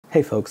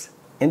Hey folks,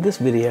 in this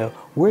video,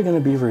 we're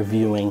going to be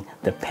reviewing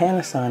the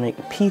Panasonic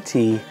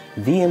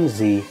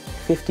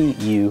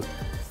PT-VMZ50U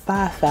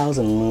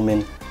 5000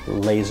 lumen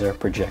laser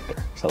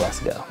projector. So let's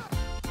go.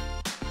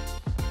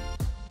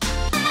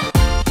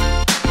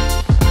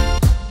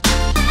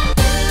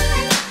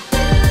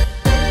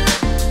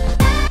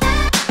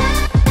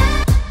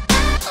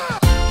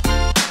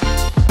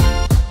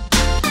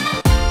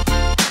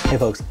 Hey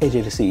folks,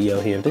 AJ the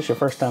CEO here. If this is your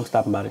first time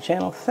stopping by the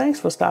channel,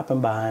 thanks for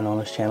stopping by. And on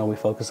this channel, we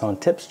focus on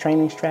tips,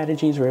 training,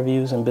 strategies,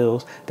 reviews, and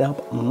builds to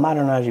help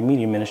modernize your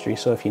media ministry.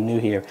 So if you're new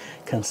here,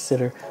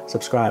 consider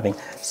subscribing.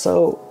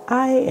 So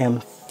I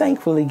am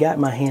thankfully got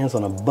my hands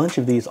on a bunch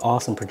of these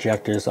awesome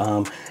projectors,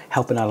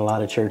 helping out a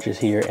lot of churches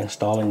here,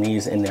 installing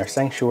these in their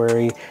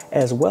sanctuary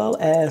as well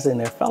as in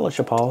their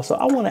fellowship hall. So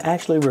I want to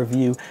actually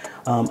review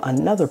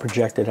another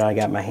projector that I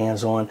got my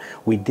hands on.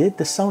 We did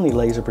the Sony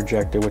laser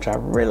projector, which I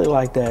really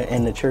like that,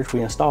 and the church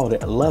we installed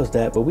it loves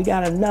that, but we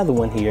got another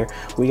one here.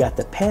 We got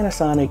the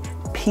Panasonic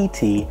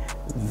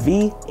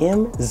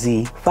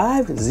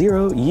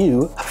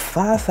PT-VMZ50U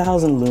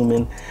 5000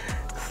 lumen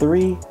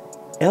 3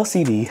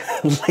 LCD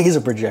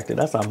laser projector.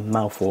 That's a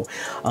mouthful.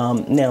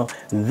 Now,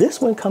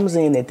 this one comes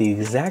in at the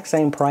exact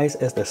same price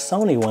as the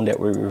Sony one that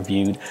we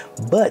reviewed,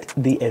 but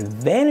the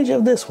advantage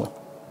of this one,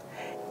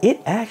 it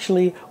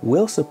actually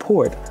will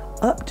support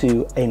up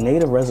to a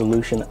native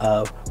resolution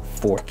of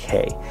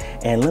 4K.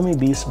 And let me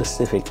be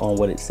specific on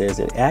what it says.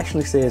 It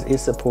actually says it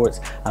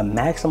supports a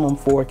maximum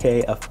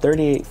 4K of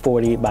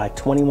 3840 by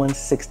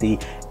 2160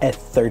 at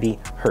 30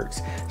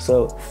 Hertz.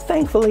 So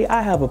thankfully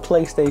I have a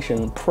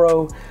PlayStation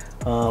Pro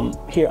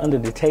here under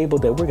the table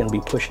that we're going to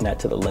be pushing that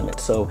to the limit.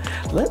 So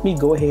let me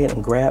go ahead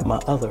and grab my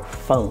other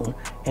phone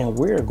and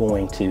we're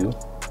going to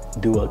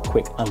do a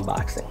quick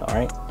unboxing.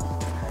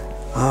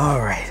 All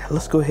right,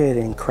 let's go ahead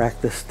and crack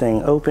this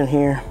thing open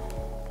here.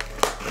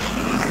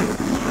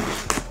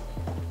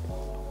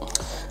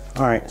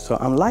 All right, so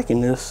I'm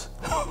liking this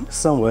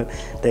somewhat.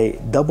 They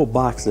double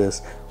box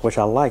this, which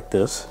I like.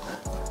 This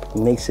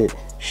makes it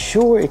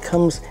sure it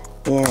comes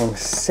in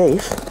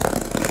safe.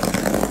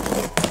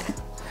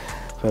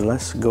 But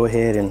let's go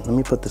ahead and let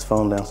me put this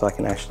phone down so I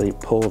can actually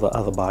pull the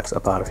other box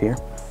up out of here.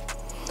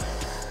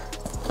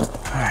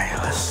 All right,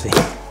 let's see.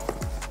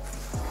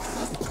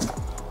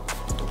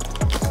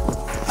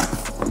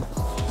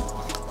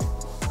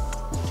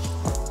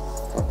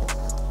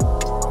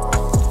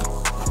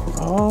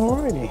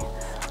 Alrighty,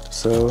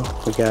 so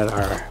we got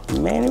our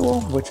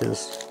manual, which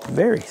is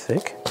very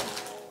thick.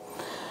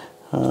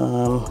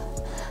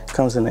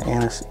 Comes in an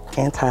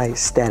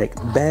anti-static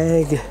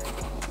bag.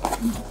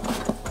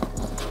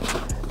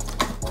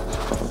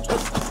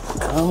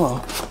 Come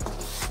on.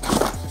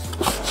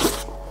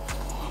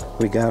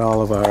 We got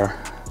all of our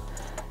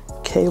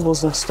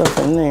cables and stuff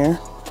in there.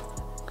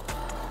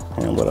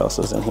 And what else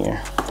is in here?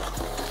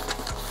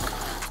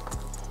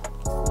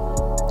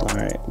 All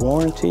right,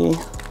 warranty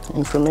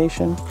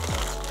information,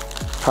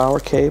 power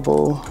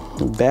cable,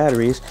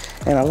 batteries.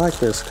 And I like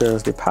this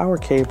because the power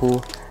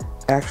cable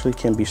actually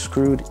can be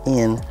screwed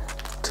in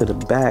to the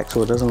back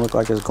so it doesn't look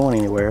like it's going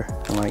anywhere.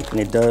 And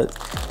it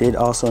did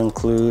also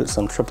include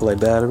some AAA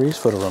batteries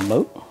for the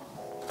remote.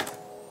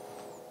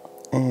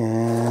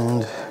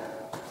 And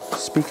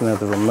speaking of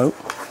the remote,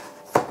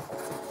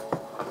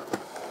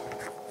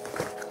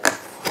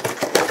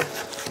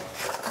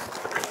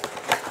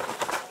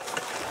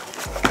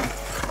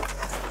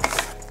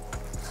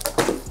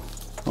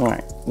 all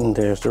right, and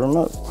there's the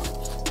remote.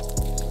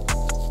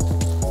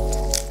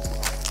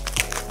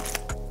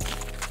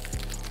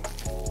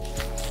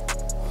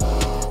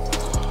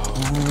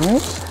 All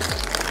right,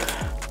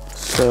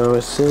 so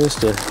it says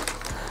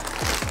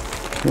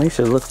makes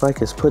it look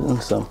like it's putting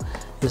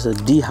it's a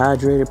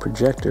dehydrated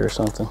projector or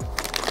something.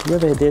 You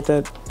ever did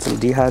that? Some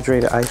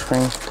dehydrated ice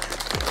cream?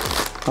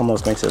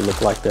 Almost makes it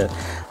look like that.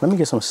 Let me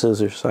get some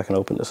scissors so I can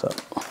open this up.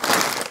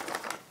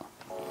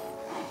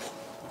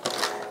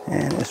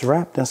 And it's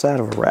wrapped inside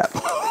of a wrap.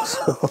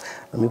 So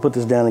let me put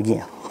this down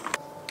again.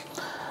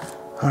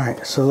 All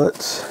right, so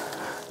let's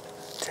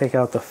take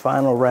out the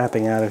final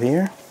wrapping out of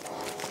here.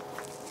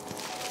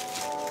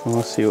 And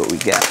let's see what we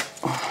got.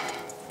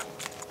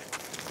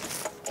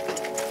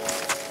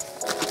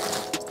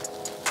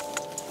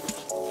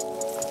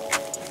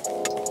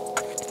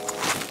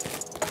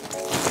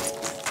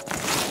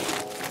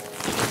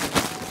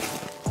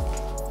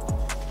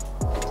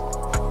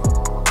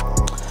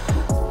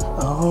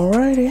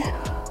 Alrighty,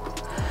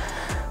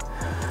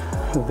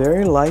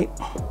 very light.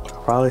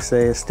 I'll probably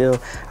say it's still,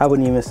 I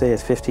wouldn't even say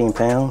it's 15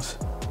 pounds.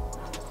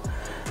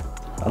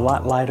 A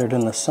lot lighter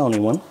than the Sony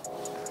one.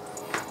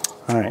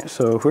 All right,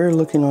 so if we're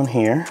looking on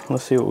here,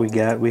 let's see what we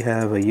got. We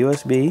have a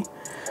USB,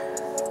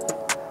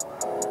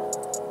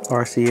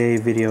 RCA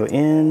video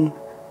in,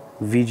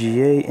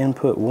 VGA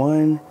input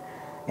 1,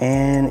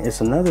 and it's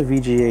another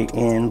VGA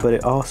in, but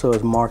it also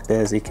is marked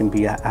as it can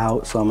be an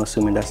out, so I'm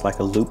assuming that's like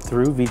a loop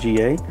through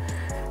VGA.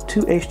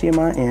 2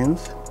 HDMI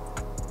ins,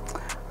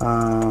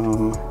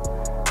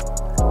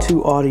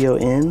 2 audio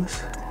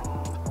ins,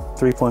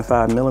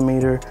 3.5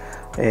 millimeter,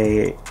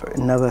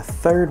 another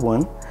third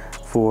one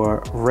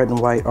for red and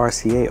white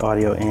RCA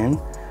audio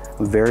in,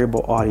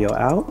 variable audio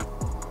out,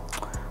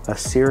 a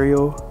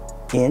serial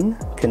in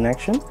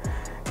connection,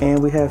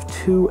 and we have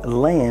 2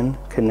 LAN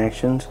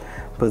connections,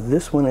 but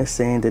this one is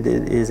saying that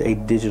it is a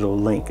digital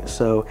link.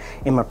 So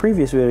in my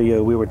previous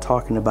video, we were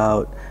talking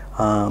about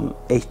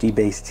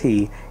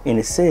HDBaseT, and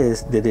it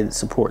says that it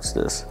supports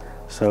this.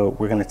 So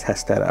we're gonna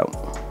test that out.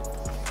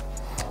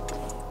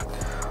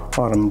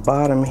 On the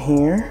bottom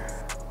here,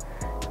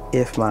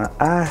 if my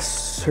eye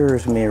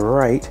serves me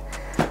right,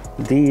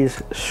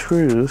 these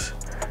screws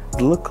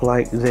look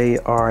like they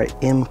are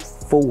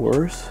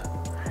M4s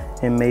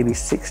and maybe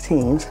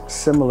 16s,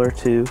 similar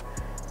to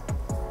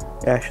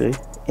actually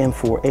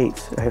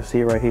M4.8s. I have to see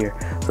it right here.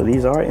 So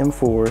these are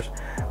M4s,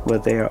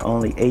 but they are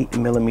only 8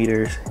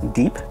 millimeters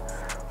deep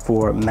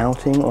for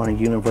mounting on a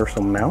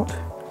universal mount,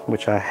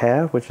 which I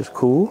have, which is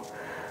cool.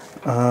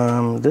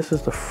 This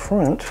is the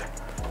front.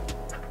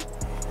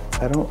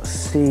 I don't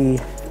see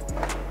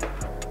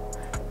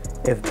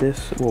if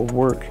this will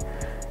work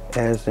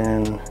as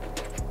in,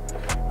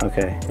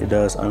 okay, it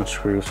does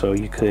unscrew, so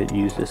you could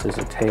use this as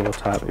a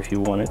tabletop if you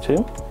wanted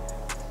to.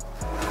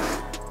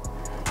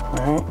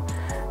 All right,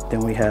 then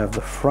we have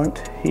the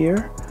front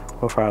here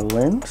with our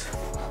lens.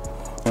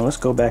 And let's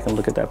go back and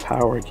look at that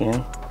power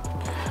again,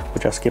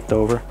 which I skipped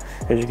over.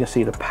 As you can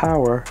see, the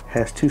power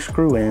has 2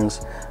 screw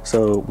ends,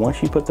 so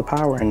once you put the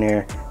power in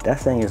there, that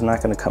thing is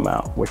not going to come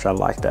out, which I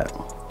like that.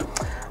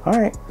 All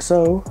right,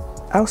 so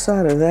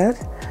outside of that,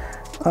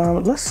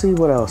 let's see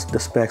what else the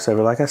specs of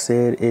it. Like I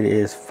said, it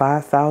is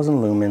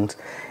 5,000 lumens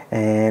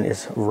and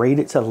it's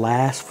rated to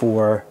last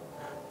for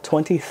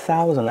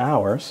 20,000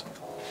 hours,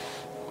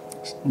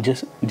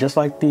 just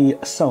like the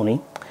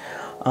Sony.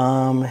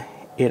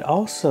 It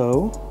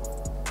also,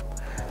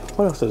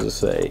 what else does it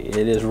say?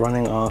 It is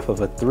running off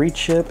of a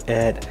 3-chip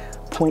at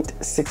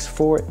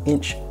 0.64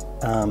 inch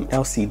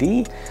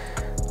LCD.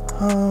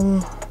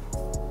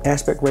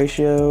 Aspect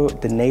ratio,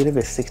 the native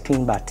is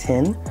 16 by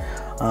 10.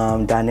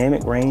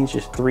 Dynamic range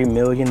is 3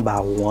 million by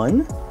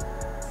 1.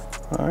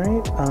 All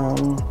right.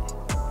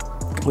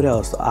 What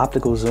else?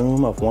 Optical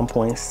zoom of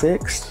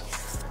 1.6.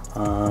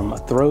 A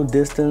throw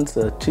distance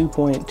of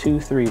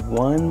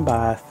 2.231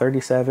 by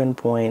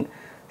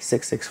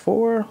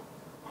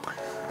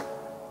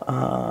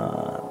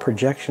 37.664.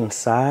 Projection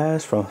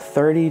size from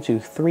 30 to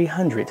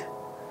 300.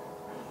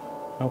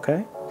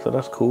 Okay, so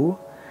that's cool.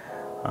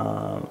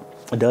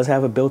 It does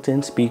have a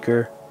built-in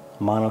speaker,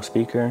 mono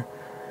speaker.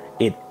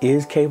 It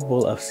is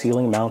capable of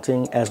ceiling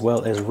mounting as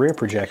well as rear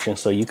projection,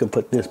 so you can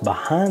put this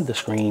behind the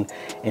screen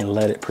and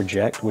let it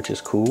project, which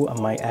is cool. I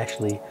might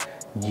actually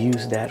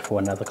use that for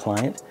another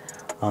client.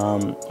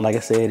 Like I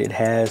said, it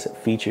has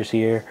features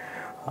here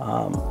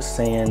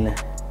saying,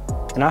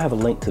 and I have a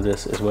link to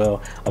this as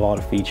well of all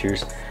the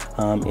features.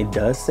 It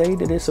does say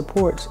that it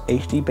supports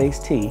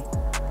HDBaseT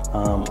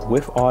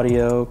with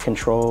audio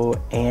control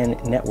and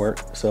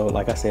network. So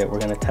like I said, we're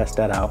gonna test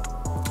that out.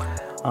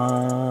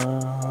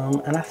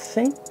 And I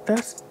think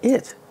that's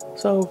it.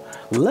 So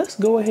let's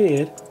go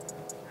ahead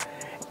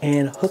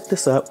and hook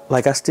this up.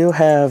 Like I still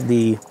have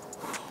the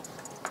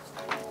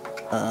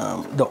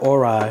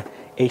Ori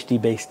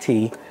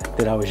HDBaseT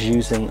that I was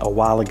using a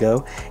while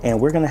ago, and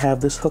we're gonna have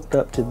this hooked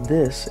up to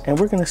this and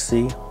we're gonna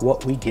see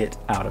what we get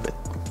out of it.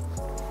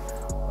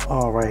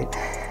 All right,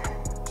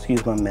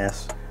 excuse my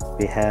mess.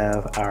 We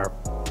have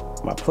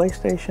my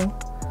PlayStation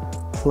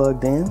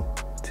plugged in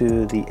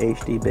to the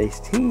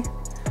HDBaseT,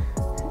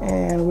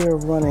 and we're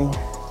running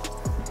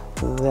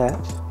that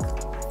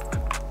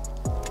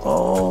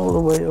all the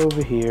way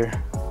over here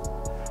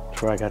to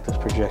where I got this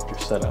projector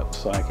set up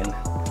so I can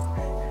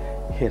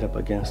hit up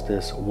against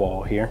this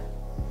wall here.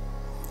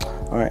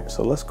 All right,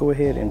 so let's go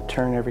ahead and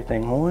turn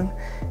everything on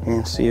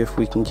and see if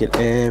we can get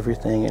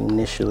everything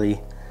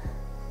initially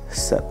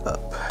set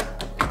up.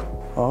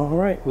 All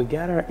right, we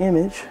got our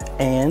image,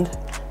 and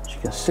as you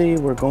can see,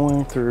 we're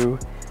going through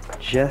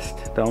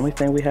just the only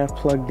thing we have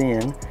plugged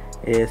in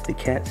is the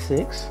Cat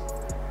 6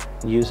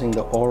 using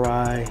the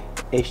Ori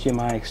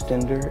HDMI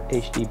extender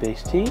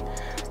HDBaseT.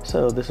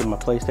 So this is my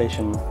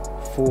PlayStation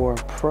 4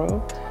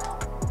 Pro.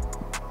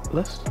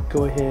 Let's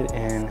go ahead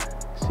and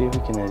see if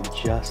we can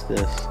adjust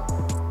this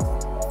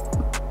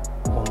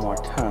one more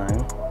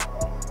time.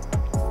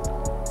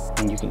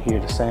 And you can hear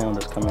the sound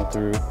that's coming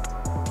through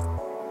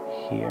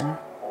here.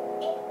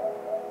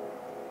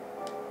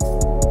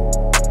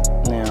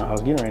 Now, I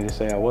was getting ready to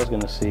say I was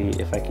going to see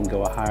if I can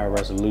go a higher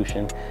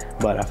resolution,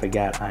 but I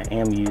forgot I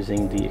am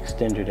using the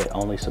extender that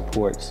only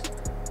supports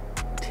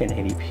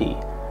 1080p.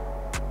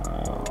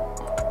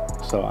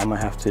 So I'm going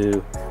to have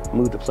to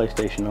move the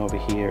PlayStation over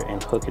here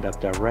and hook it up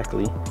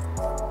directly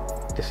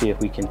to see if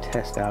we can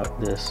test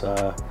out this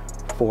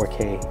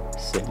 4K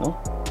signal.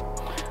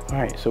 All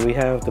right, so we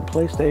have the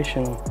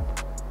PlayStation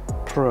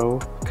Pro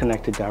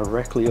connected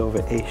directly over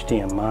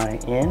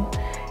HDMI in,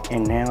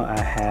 and now I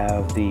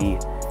have the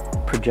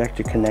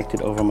projector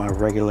connected over my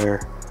regular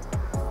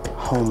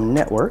home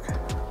network.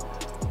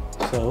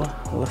 So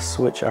let's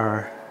switch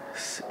our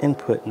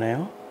input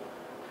now.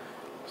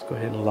 Let's go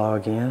ahead and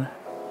log in,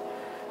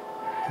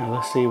 and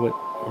let's see what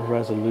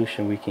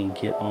resolution we can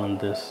get on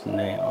this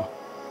now.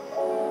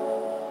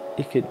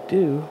 It could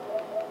do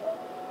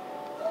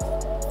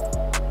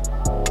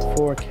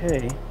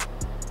 4K,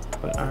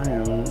 but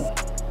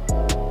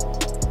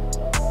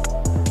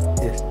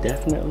it's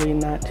definitely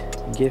not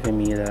giving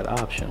me that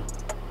option.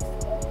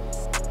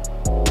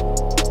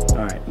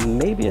 All right,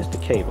 maybe it's the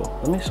cable.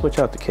 Let me switch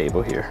out the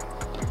cable here.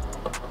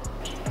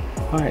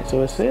 All right,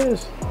 so it's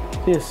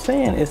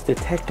saying it's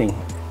detecting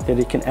that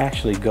it can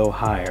actually go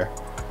higher.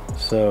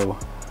 So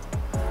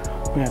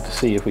we have to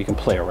see if we can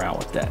play around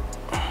with that.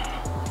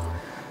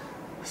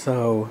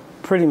 So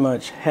pretty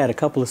much had a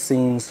couple of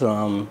scenes.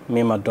 Me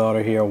and my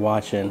daughter here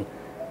watching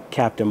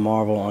Captain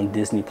Marvel on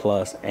Disney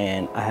Plus,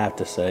 and I have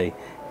to say,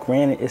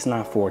 granted it's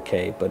not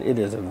 4K, but it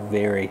is a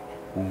very,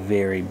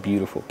 very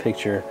beautiful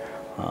picture.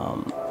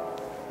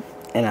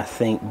 And I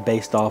think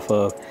based off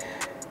of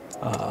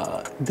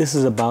this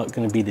is about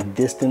going to be the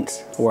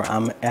distance where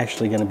I'm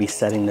actually going to be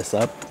setting this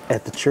up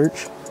at the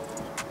church.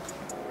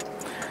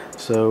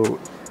 So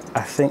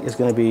I think it's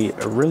going to be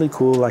really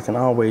cool. I can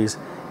always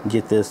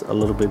get this a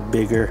little bit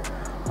bigger.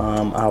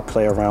 I'll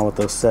play around with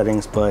those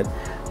settings, but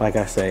like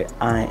I say,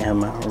 I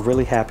am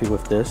really happy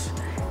with this,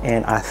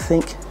 and I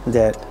think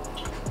that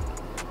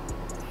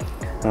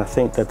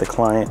the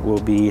client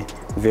will be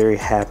very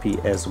happy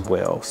as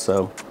well.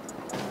 So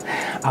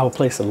I will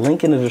place a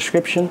link in the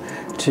description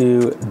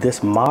to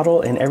this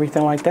model and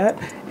everything like that,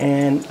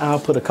 and I'll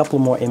put a couple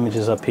more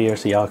images up here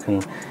so y'all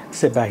can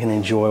sit back and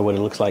enjoy what it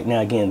looks like. Now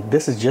again,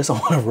 this is just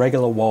on a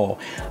regular wall.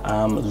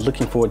 I'm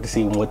looking forward to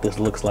seeing what this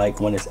looks like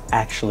when it's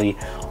actually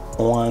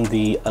on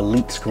the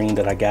Elite screen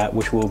that I got,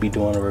 which we'll be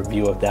doing a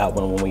review of that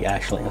one when we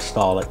actually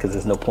install it, because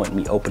there's no point in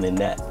me opening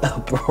that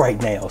up right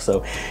now.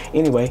 So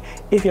anyway,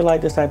 if you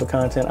like this type of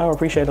content, I would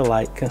appreciate a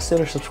like,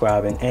 consider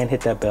subscribing, and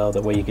hit that bell.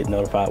 That way you get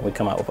notified when we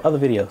come out with other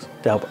videos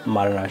to help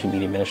modernize your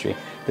media ministry.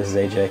 This is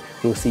AJ.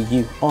 We'll see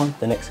you on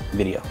the next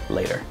video.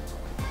 Later.